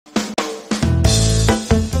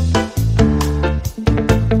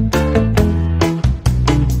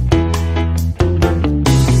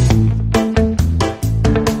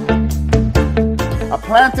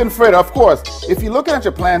plantain fritter, of course, if you're looking at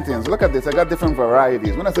your plantains, look at this. I got different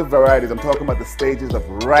varieties. When I say varieties, I'm talking about the stages of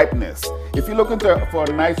ripeness. If you're looking for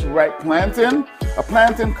a nice ripe plantain, a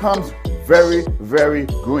plantain comes very, very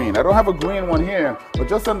green. I don't have a green one here, but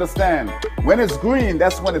just understand, when it's green,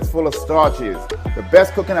 that's when it's full of starches. The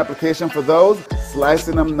best cooking application for those,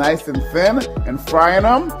 slicing them nice and thin and frying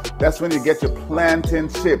them, that's when you get your plantain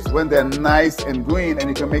chips, when they're nice and green, and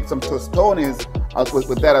you can make some tostones out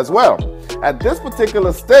with that as well. At this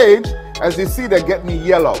particular stage, as you see, they're getting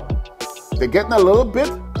yellow. They're getting a little bit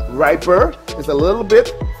riper. It's a little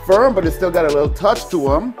bit firm, but it's still got a little touch to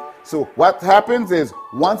them. So what happens is,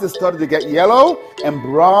 once it started to get yellow and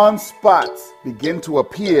brown spots begin to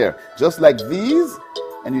appear, just like these,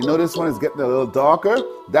 and you notice one is getting a little darker,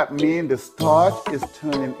 that means the starch is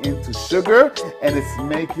turning into sugar and it's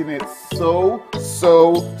making it so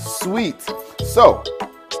sweet. So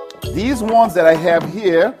these ones that I have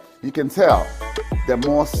here, you can tell they're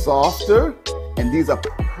more softer, and these are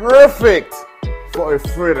perfect for a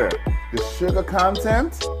fritter. The sugar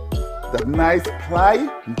content, the nice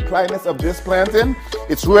plyness of this plantain,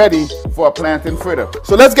 it's ready for a plantain fritter.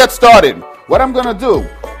 So let's get started. What I'm gonna do,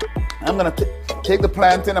 I'm gonna take the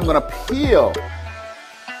plantain, I'm gonna peel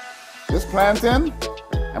this plantain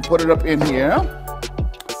and put it up in here.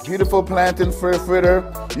 Beautiful plantain fritter.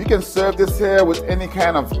 You can serve this here with any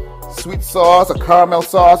kind of sweet sauce, a caramel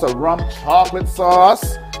sauce, a rum chocolate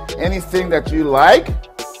sauce, anything that you like.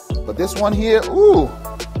 But this one here, ooh,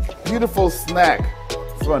 beautiful snack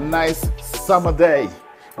for a nice summer day.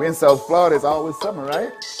 We're in South Florida, it's always summer,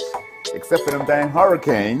 right? Except for them dang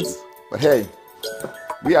hurricanes. But hey,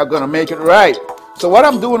 we are gonna make it right. So what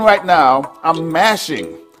I'm doing right now, I'm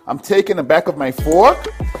mashing. I'm taking the back of my fork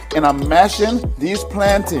and I'm mashing these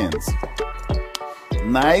plantains.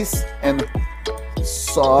 Nice and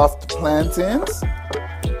soft plantains.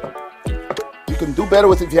 You can do better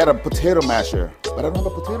with it if you had a potato masher. But I don't have a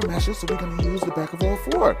potato masher, so we're gonna use the back of our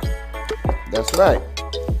fork. That's right.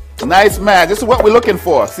 Nice mash. This is what we're looking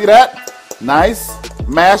for. See that? Nice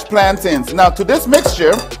mashed plantains. Now to this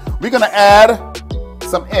mixture, we're gonna add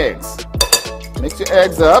some eggs. Mix your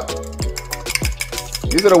eggs up.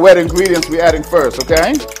 These are the wet ingredients we're adding first,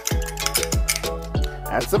 okay?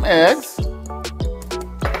 Add some eggs.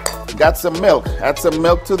 Got some milk. Add some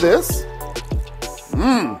milk to this.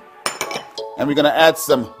 And we're gonna add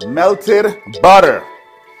some melted butter.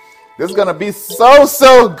 This is gonna be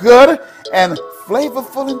so good and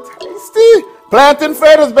flavorful and tasty. Plantain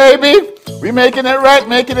Fritters, baby. We're making it right,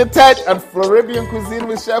 making it tight on Floribbean Cuisine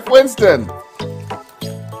with Chef Winston.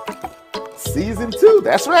 Season 2,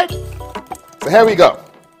 that's right. So here we go.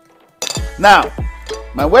 Now,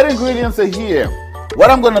 my wet ingredients are here.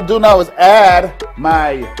 What I'm gonna do now is add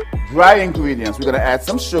my dry ingredients. We're gonna add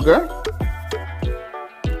some sugar,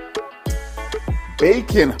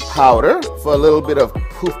 baking powder for a little bit of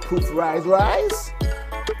poof rise,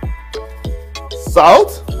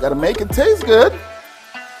 salt, gotta make it taste good,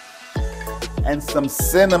 and some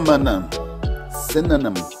cinnamon.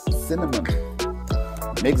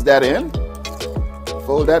 Mix that in,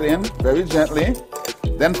 fold that in very gently.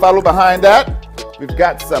 Then follow behind that, we've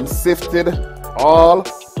got some sifted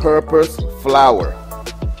all-purpose flour.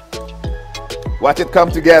 Watch it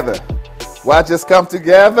come together. Watch this come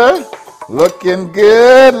together. Looking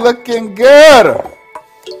good, looking good.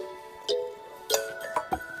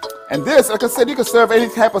 And this, like I said, you can serve any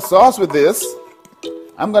type of sauce with this.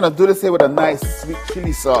 I'm gonna do this here with a nice sweet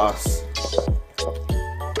chili sauce.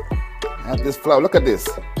 Add this flour, look at this.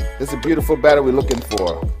 This is a beautiful batter we're looking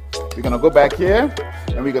for. We're gonna go back here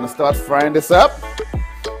and we're gonna start frying this up.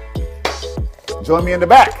 Join me in the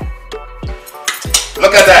back.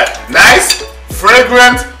 Look at that, nice,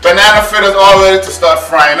 fragrant banana fritters all ready to start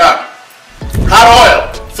frying up. Hot oil,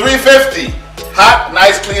 350. Hot,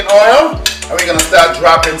 nice, clean oil. And we're gonna start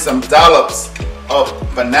dropping some dollops of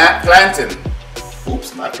plantain.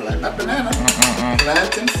 Oops, not banana.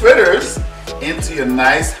 Plantain fritters into your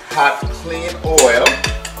nice, hot, clean oil.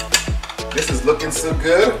 This is looking so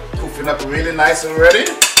good. Poofing up really nice already.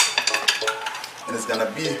 And it's gonna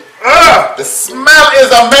be, the smell is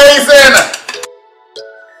amazing.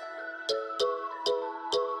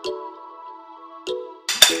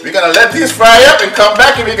 We're gonna let these fry up and come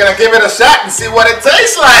back and we're gonna give it a shot and see what it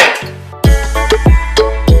tastes like.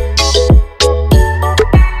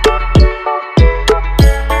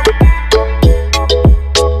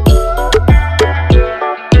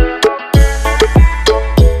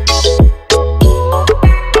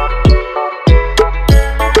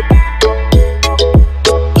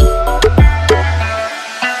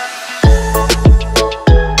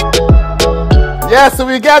 Yeah, so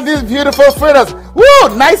we got these beautiful fritters. Woo,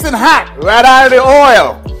 nice and hot, right out of the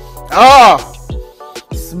oil. Oh,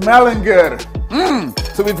 smelling good.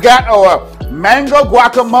 So we've got our mango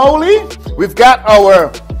guacamole. We've got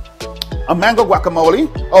our mango guacamole,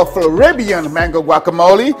 our Floribbean mango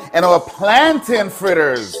guacamole, and our plantain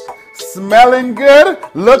fritters. Smelling good,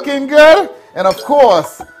 looking good, and of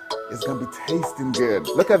course, it's gonna be tasting good.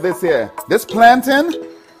 Look at this here. This plantain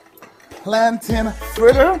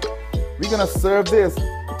fritter. We're gonna serve this.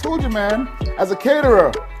 I told you, man, as a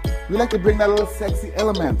caterer, we like to bring that little sexy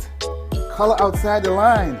element, color outside the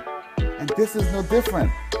line, and this is no different.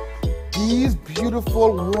 These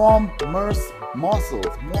beautiful warm morsels.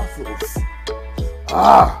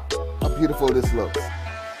 Ah, how beautiful this looks.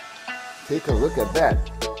 Take a look at that.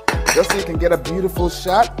 Just so you can get a beautiful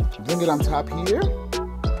shot, bring it on top here.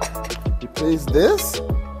 Replace this.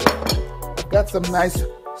 I've got some nice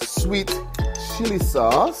sweet chili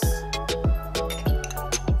sauce.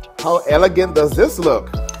 How elegant does this look?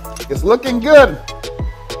 It's looking good.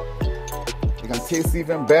 You can taste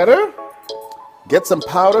even better. Get some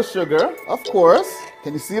powdered sugar, of course.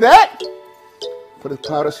 Can you see that? Put the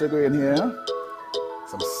powdered sugar in here.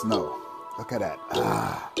 Some snow. Look at that.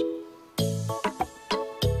 Ah.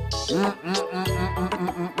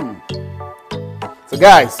 So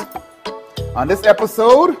guys, on this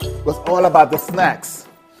episode was all about the snacks.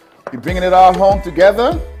 We're bringing it all home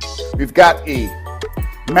together. We've got a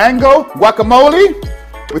mango guacamole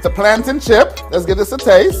with a plantain chip. Let's give this a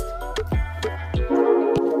taste.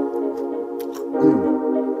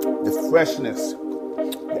 The freshness,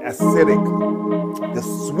 the acidic, the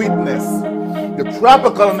sweetness, the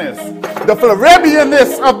tropicalness, the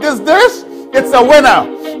Floribbeanness of this dish. It's a winner.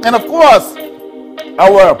 And of course,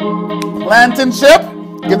 our plantain chip.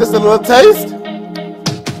 Give this a little taste.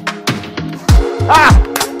 Ah!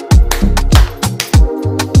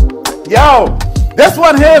 Yo, this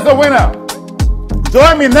one here is a winner.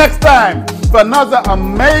 Join me next time for another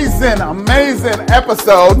amazing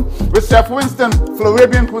episode with Chef Winston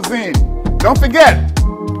Floribbean Cuisine. Don't forget,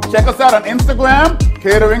 check us out on Instagram,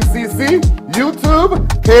 Catering CC, YouTube,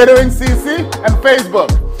 Catering CC, and Facebook.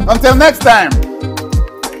 Until next time,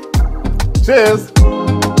 cheers.